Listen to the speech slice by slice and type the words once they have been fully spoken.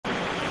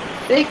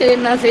देख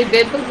लेना सही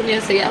बेबल दुनिया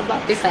से आप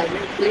वापिस आ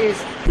जाए प्लीज।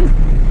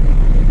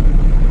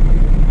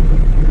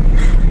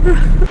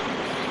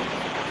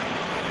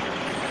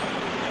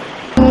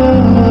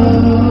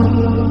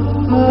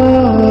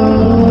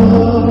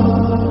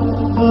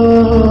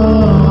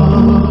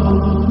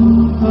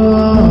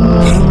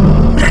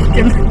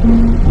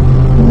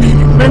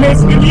 मैंने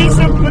इसके लिए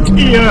सब कुछ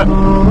किया।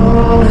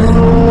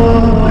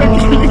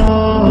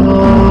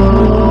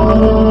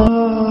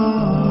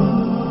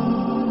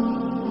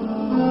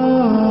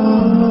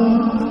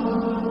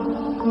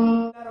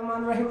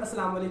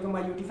 अस्सलाम वालेकुम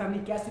माय यूट्यूब फैमिली,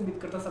 कैसे उम्मीद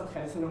करता सब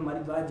खैर से हमारी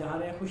दुआ जहाँ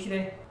रहे खुश रहे।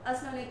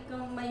 अस्सलाम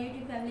वालेकुम माय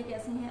यूट्यूब फैमिली,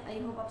 कैसे हैं? आई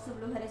होप आप सब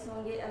लोग खैर से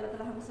होंगे। अल्लाह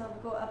ताला हम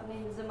सबको अपने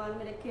ज़मान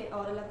में रखे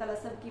और अल्लाह ताला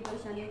सबकी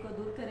परेशानियों को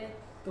दूर करे।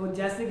 तो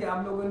जैसे कि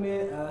आप लोगों ने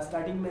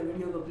स्टार्टिंग में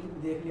वीडियो को क्लिप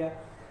देख लिया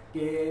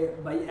कि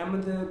भाई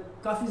अहमद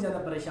काफ़ी ज़्यादा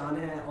परेशान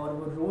हैं और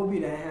वो रो भी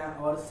रहे हैं,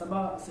 और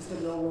सबा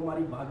सिस्टर जो वो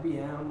हमारी भाभी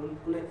हैं, हम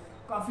उन्हें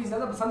काफ़ी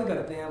ज़्यादा पसंद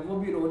करते हैं, वो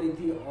भी रो रही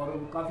थी और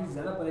वो काफ़ी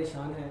ज़्यादा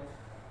परेशान हैं।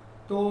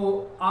 तो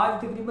आज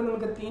तकरीबन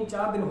उनके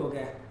 3-4 दिन हो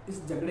गए इस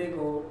झगड़े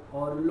को,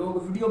 और लोग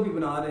वीडियो भी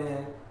बना रहे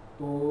हैं।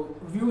 तो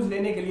व्यूज़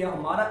लेने के लिए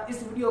हमारा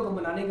इस वीडियो को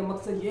बनाने का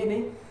मकसद ये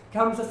नहीं कि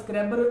हम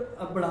सब्सक्राइबर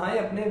बढ़ाएं,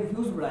 अपने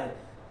व्यूज़ बढ़ाएं।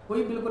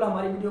 कोई बिल्कुल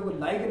हमारी वीडियो को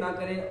लाइक ना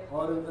करे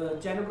और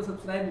चैनल को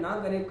सब्सक्राइब ना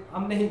करे,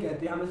 हम नहीं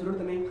कहते, हमें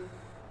ज़रूरत नहीं।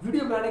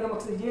 वीडियो बनाने का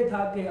मकसद ये था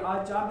कि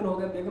आज 4 दिन हो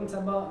गए बेगम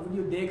साहबा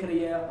वीडियो देख रही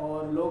है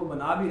और लोग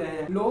बना भी रहे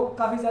हैं, लोग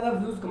काफ़ी ज़्यादा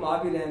व्यूज़ कमा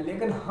भी रहे हैं,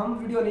 लेकिन हम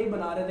वीडियो नहीं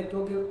बना रहे थे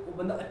क्योंकि वो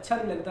बंदा अच्छा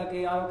नहीं लगता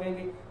कि आप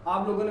कहेंगे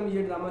आप लोगों ने भी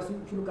ये ड्रामा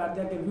शुरू कर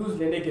दिया कि व्यूज़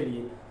लेने के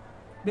लिए।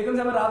 बेगम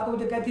साहबा रात को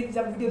मुझे कहती थी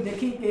जब वीडियो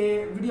देखी कि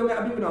वीडियो मैं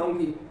अभी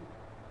बनाऊँगी,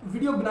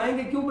 वीडियो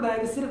बनाएंगे क्यों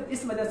बनाएंगे, सिर्फ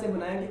इस वजह से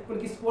बनाएंगे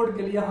उनकी सपोर्ट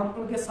के लिए। हम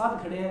उनके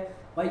साथ खड़े हैं,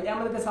 भाई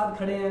अहमद के साथ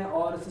खड़े हैं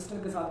और सिस्टर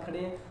के साथ खड़े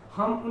हैं।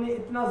 हम उन्हें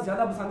इतना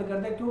ज़्यादा पसंद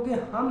करते हैं क्योंकि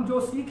हम जो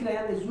सीख रहे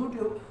हैं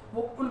यूट्यूब,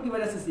 वो उनकी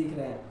वजह से सीख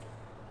रहे हैं।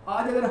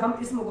 आज अगर हम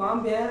इस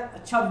मुकाम पे हैं,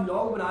 अच्छा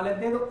व्लॉग बना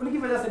लेते हैं तो उनकी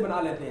वजह से बना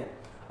लेते हैं।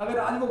 अगर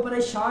आज वो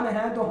परेशान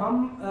हैं तो हम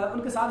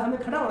उनके साथ हमें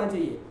खड़ा होना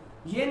चाहिए,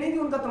 ये नहीं कि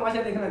उनका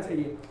तमाशा देखना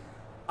चाहिए।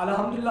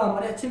 अल्हम्दुलिल्लाह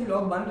हमारे अच्छे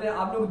व्लॉग बन रहे हैं,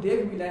 आप लोग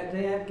देख भी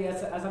रहे हैं कि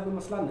ऐसा कोई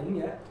मसला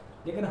नहीं है,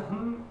 लेकिन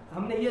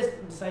हमने ये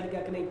डिसाइड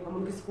किया कि नहीं, हम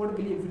उनकी सपोर्ट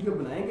के लिए वीडियो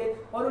बनाएंगे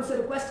और उनसे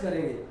रिक्वेस्ट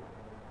करेंगे।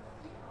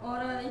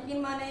 और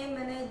यकीन माने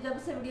मैंने जब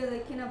से वीडियो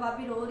देखी ना,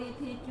 भाभी रो रही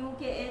थी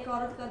क्योंकि एक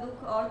औरत का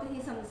दुख औरत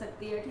ही समझ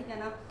सकती है, ठीक है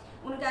ना।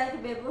 उनका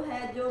एक बेबू है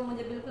जो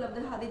मुझे बिल्कुल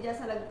अब्दुल हादी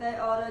जैसा लगता है,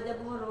 और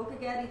जब वो रो के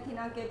कह रही थी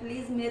ना कि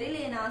प्लीज़ मेरे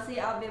लिए ना से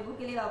आप बेबू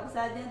के लिए वापस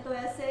आ जाएं, तो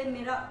ऐसे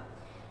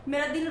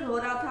मेरा दिल रो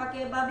रहा था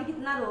कि भाभी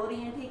कितना रो रही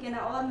हैं, ठीक है ना।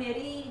 और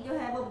मेरी जो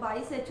है वो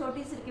भाई से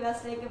छोटी सी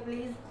रिक्वेस्ट है कि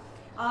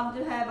प्लीज़ आप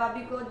जो है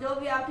भाभी को जो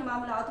भी आपके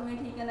मामलात हुए,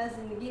 ठीक है ना,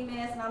 ज़िंदगी में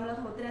ऐसे मामलात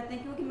होते रहते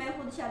हैं, क्योंकि मैं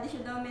खुद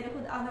शादीशुदा हूँ, मेरे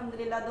खुद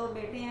अल्हम्दुलिल्लाह 2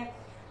 बेटे हैं,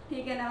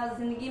 ठीक है ना।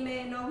 ज़िंदगी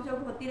में नोक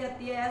झोंक होती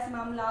रहती है, ऐसे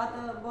मामलात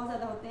बहुत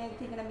ज़्यादा होते हैं,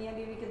 ठीक है ना। मियाँ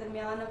बीवी के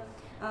दरमियान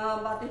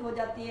बातें हो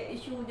जाती है,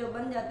 इशू जो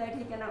बन जाता है,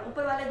 ठीक है ना।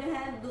 ऊपर वाले जो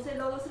हैं दूसरे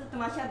लोगों से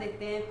तमाशा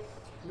देखते हैं,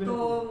 तो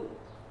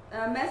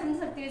मैं समझ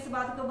सकती हूँ इस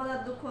बात को,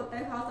 बहुत दुख होता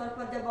है, खासतौर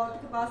पर जब औरत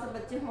के पास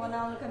बच्चे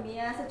होना, उनका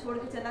मियाँ ऐसे छोड़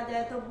के चला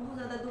जाए तो बहुत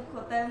ज़्यादा दुख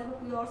होता है, उनको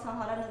कोई और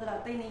सहारा नज़र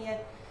आता ही नहीं है।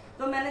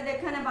 तो मैंने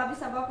देखा ना भाभी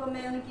साहबा को,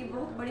 मैं उनकी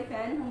बहुत बड़ी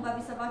फ़ैन हूँ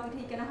भाभी साहबा की,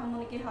 ठीक है ना। हम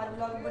उनके हर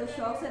ब्लॉग बड़े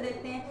शौक से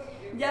देखते हैं।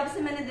 जब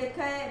से मैंने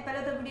देखा है,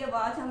 पहले तो वीडियो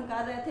वॉच हम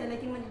कर रहे थे,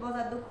 लेकिन मुझे बहुत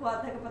ज़्यादा दुख हुआ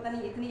था कि पता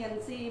नहीं इतनी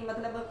हंसी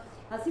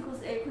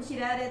खुशी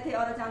रह रहे थे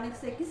और अचानक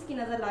से किसकी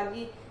नज़र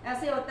लगी।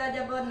 ऐसे होता है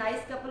जब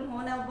नाइस कपल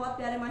हो ना, वो बहुत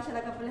प्यारे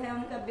माशाल्लाह कपल है,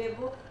 उनका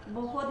बेबू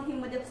बहुत ही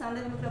मुझे पसंद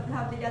है, मुझे अब्दुल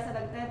हादी जैसा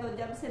लगता है। तो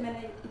जब से मैंने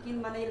यकीन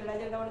माने लड़ाई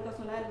झगड़ा उनका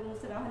सुना है,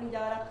 मुझसे रहा नहीं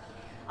जा रहा।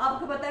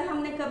 आपको पता है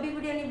हमने कभी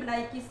वीडियो नहीं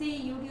बनाई, किसी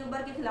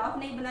यूट्यूबर के खिलाफ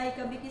नहीं बनाई,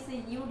 कभी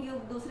किसी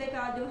यूट्यूब दूसरे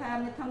का जो है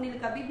हमने थंबनेल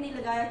कभी भी नहीं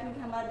लगाया,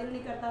 क्योंकि हमारा दिल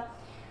नहीं करता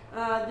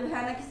जो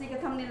है ना किसी का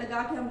थंबनेल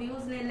लगा के हम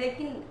व्यूज़ लें।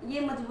 लेकिन ये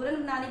मजबूरन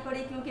बनानी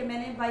पड़ी क्योंकि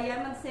मैंने भाई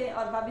अहमद से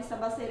और भाभी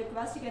सबा से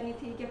रिक्वेस्ट करनी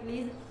थी कि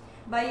प्लीज़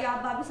भाई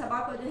आप भाभी सबा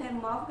को जो है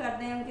माफ़ कर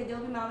दें, उनके जो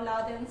भी मामला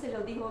हैं उनसे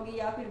जल्दी होगी,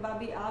 या फिर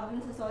भाभी आप भी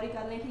उनसे सॉरी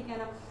कर लें, ठीक है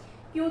ना।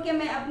 क्योंकि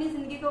मैं अपनी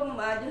ज़िंदगी को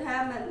जो है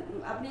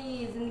अपनी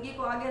ज़िंदगी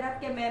को आगे रख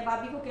के मैं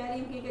भाभी को कह रही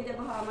हूँ कि जब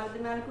हमारे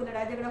दरमियान कोई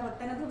लड़ाई झगड़ा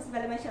होता है ना, तो सबसे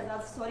पहले मैं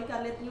शहजाद से सॉरी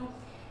कर लेती हूँ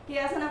कि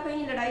ऐसा ना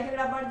कहीं लड़ाई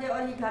झगड़ा बढ़ जाए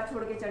और ये घर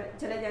छोड़ के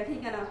चले जाए,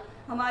 ठीक है ना।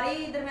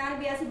 हमारी दरमियान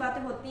भी ऐसी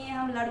बातें होती हैं,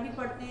 हम लड़ भी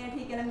पड़ते हैं,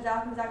 ठीक है ना।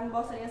 मजाक में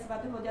बहुत सारी ऐसी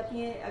बातें हो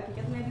जाती हैं,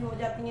 हकीकत में भी हो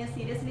जाती हैं,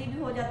 सीरियसली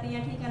भी हो जाती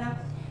हैं, ठीक है ना।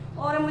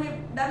 और मुझे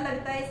डर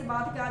लगता है इस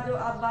बात का जो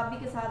आप भाभी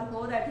के साथ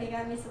हो रहा है, ठीक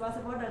है। मैं इस बात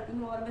से बहुत डरती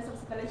हूँ, और मैं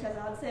सबसे पहले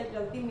शहजाद से,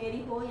 गलती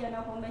मेरी हो या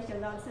ना हो, मैं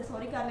शहजाद से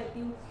सॉरी कर लेती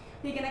हूँ,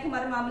 ठीक है ना, कि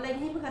हमारा मामला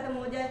यहीं पर ख़त्म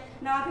हो जाए,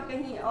 ना कि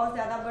कहीं और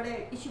ज़्यादा बड़े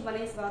इशू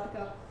बने इस बात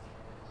का।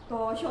 तो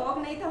शौक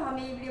नहीं था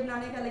हमें ये वीडियो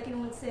बनाने का, लेकिन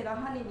मुझसे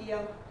रहा नहीं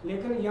गया।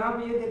 लेकिन यहाँ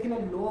पे ये देखें ना,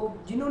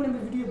 लोग जिन्होंने भी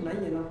वीडियो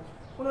बनाई है ना,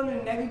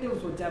 उन्होंने नेगेटिव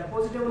सोचा है,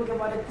 पॉजिटिव उनके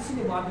बारे में किसी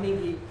ने बात नहीं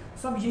की।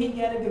 सब यही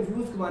कह रहे हैं कि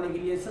व्यूज़ कमाने के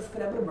लिए,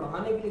 सब्सक्राइबर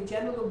बढ़ाने के लिए,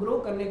 चैनल को ग्रो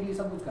करने के लिए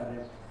सब कुछ कर रहे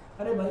हैं।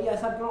 अरे भाई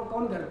ऐसा क्यों,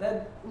 कौन करता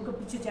है? उनका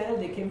पीछे चैनल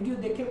देखें, वीडियो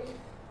देखें।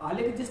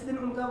 हालांकि जिस दिन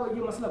उनका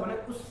ये मसला बना,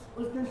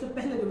 उस दिन से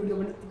पहले जो वीडियो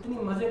बनी, इतनी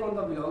मज़े का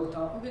उनका व्लॉग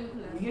था,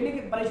 ये नहीं कि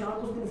परेशान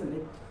उस दिन से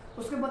नहीं,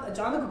 उसके बाद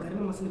अचानक घर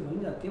में मसले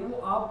बन जाते हैं,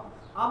 वो आप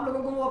आप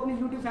लोगों को वो अपनी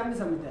यूट्यूब फैमिली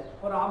समझता है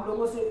और आप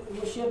लोगों से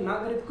वो शेयर ना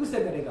करे तो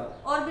किससे करेगा।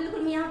 और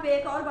बिल्कुल मैं यहाँ पे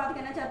एक और बात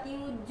कहना चाहती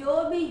हूँ,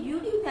 जो भी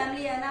यूट्यूब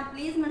फैमिली है ना,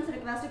 प्लीज़ मैं उनसे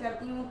रिक्वेस्ट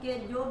करती हूँ कि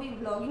जो भी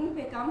ब्लॉगिंग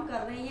पे काम कर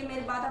रहे हैं, ये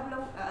मेरी बात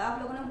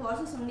आप लोगों ने बहुत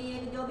से सुनी है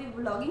कि जो भी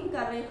ब्लॉगिंग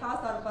कर रहे हैं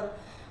ख़ास तौर पर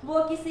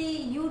वो किसी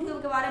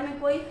यूट्यूब के बारे में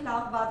कोई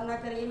खिलाफ बात ना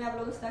करिए। मैं आप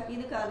लोगों से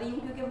ताकीद कर रही हूँ,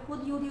 क्योंकि वो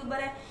खुद यूट्यूबर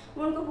है,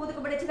 उनको खुद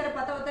को बड़ी अच्छी तरह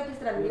पता होता है किस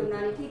तरह वीडियो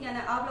बनानी, ठीक है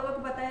ना। आप लोगों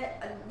को पता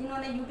है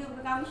जिन्होंने यूट्यूब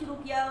का काम शुरू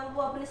किया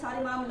वो अपने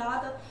सारे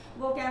मामलात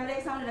वो कैमरे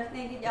के सामने रखते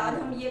हैं कि आज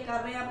हम ये कर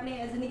रहे हैं,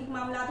 अपने ज़िंदगी के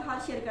मामलात हर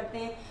शेयर करते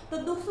हैं। तो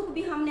दुख सुख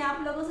भी हमने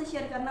आप लोगों से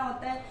शेयर करना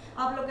होता है।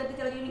 आप लोग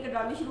कहते चलो जी उनके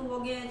ड्रामे शुरू हो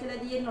गए हैं,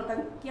 चलो जी ये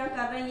नौटंकियाँ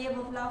कर रहे हैं, ये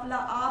वो फला फला,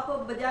 आप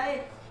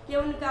बजाय कि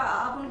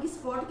आप उनकी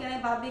सपोर्ट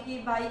करें, भाभी की,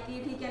 भाई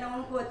की, ठीक है ना,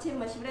 उनको अच्छे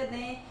मशवरे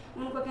दें,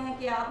 उनको कहें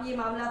कि आप ये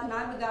मामला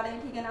ना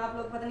बिगाड़ें, ठीक है ना। आप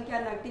लोग पता नहीं क्या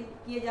नेगेटिव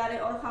किए जा रहे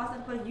हैं, और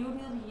ख़ासतौर पर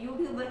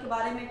यूट्यूबर के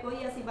बारे में कोई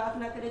ऐसी बात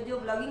ना करे जो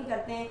ब्लॉगिंग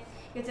करते हैं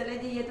कि चले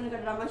जी ये तो उनका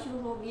ड्रामा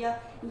शुरू हो गया।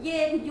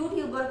 ये एक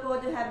यूट्यूबर को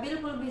जो है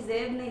बिल्कुल भी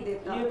जेब नहीं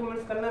देता। ये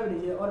कमेंट्स करना भी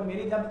नहीं। और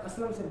मेरी जब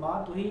असलम से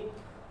बात हुई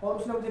और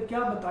उसने मुझे क्या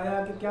बताया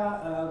कि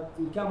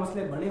क्या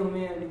मसले बने हुए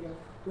हैं, ठीक है,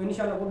 तो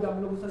इंशाल्लाह वो भी आप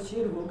लोगों के साथ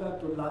शेयर होगा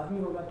तो लाजमी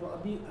होगा। तो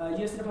अभी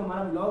ये सिर्फ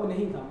हमारा ब्लॉग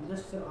नहीं था,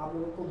 जस्ट सिर्फ आप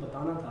लोगों को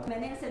बताना था।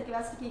 मैंने इनसे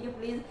रिक्वेस्ट की कि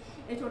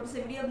प्लीज़ एक छोटी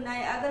सी वीडियो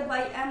बनाए। अगर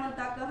भाई अहमद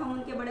तक, हम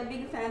उनके बड़े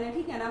बिग फ़ैन हैं,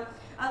 ठीक है ना,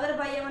 अगर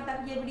भाई अहमद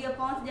तक ये वीडियो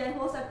पहुंच जाए,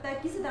 हो सकता है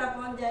किसी तरह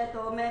पहुंच जाए,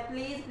 तो मैं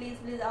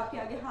प्लीज़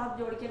आपके आगे हाथ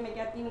जोड़ के मैं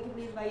कहती हूँ कि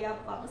प्लीज़ भाई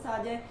आप वापस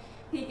आ जाएँ,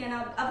 ठीक है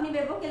ना। अपनी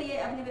बेबों के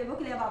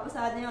लिए वापस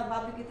आ जाएँ और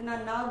भाभी को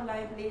इतना ना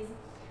बुलाएं प्लीज़।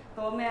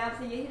 तो मैं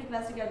आपसे यही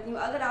रिक्वेस्ट करती हूँ,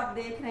 अगर आप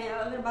देख रहे हैं,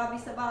 अगर भाभी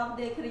सब आप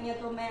देख रही हैं,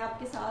 तो मैं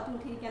आपके साथ हूँ,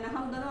 ठीक है ना,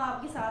 हम दोनों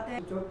आपके साथ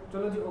हैं।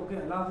 चलो जी, ओके,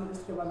 अल्लाह हाफ़िज़।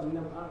 इसके बाद हमने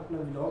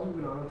अपना व्लॉग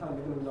भी बनाना था,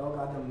 लेकिन व्लॉग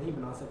आज हम नहीं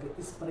बना सके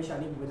इस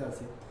परेशानी की वजह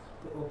से।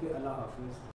 तो ओके, अल्लाह हाफ़िज़।